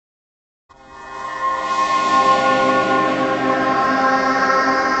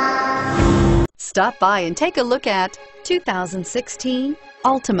Stop by and take a look at 2016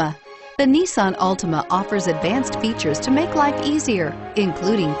 Altima. The Nissan Altima offers advanced features to make life easier,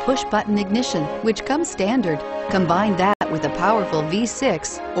 including push-button ignition, which comes standard. Combine that with a powerful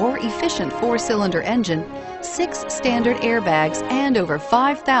V6 or efficient 4-cylinder engine, 6 standard airbags, and over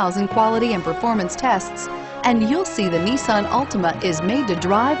 5,000 quality and performance tests, and you'll see the Nissan Altima is made to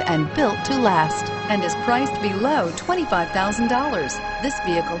drive and built to last, and is priced below $25,000. This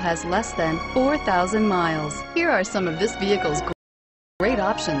vehicle has less than 4,000 miles. Here are some of this vehicle's great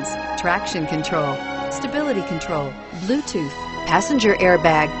options: traction control, stability control, Bluetooth, passenger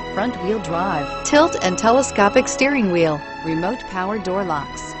airbag, front wheel drive, tilt and telescopic steering wheel, remote power door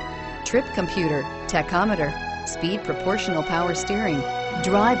locks, trip computer, tachometer, speed proportional power steering.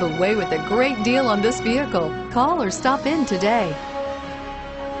 Drive away with a great deal on this vehicle. Call or stop in today.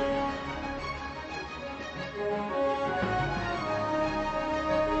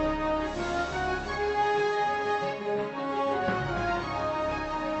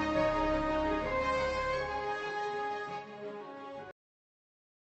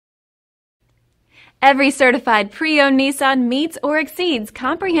 Every certified pre-owned Nissan meets or exceeds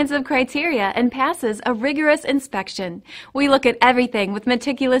comprehensive criteria and passes a rigorous inspection. We look at everything with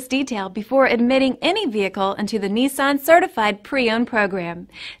meticulous detail before admitting any vehicle into the Nissan Certified Pre-Owned program.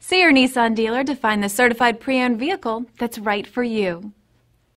 See your Nissan dealer to find the certified pre-owned vehicle that's right for you.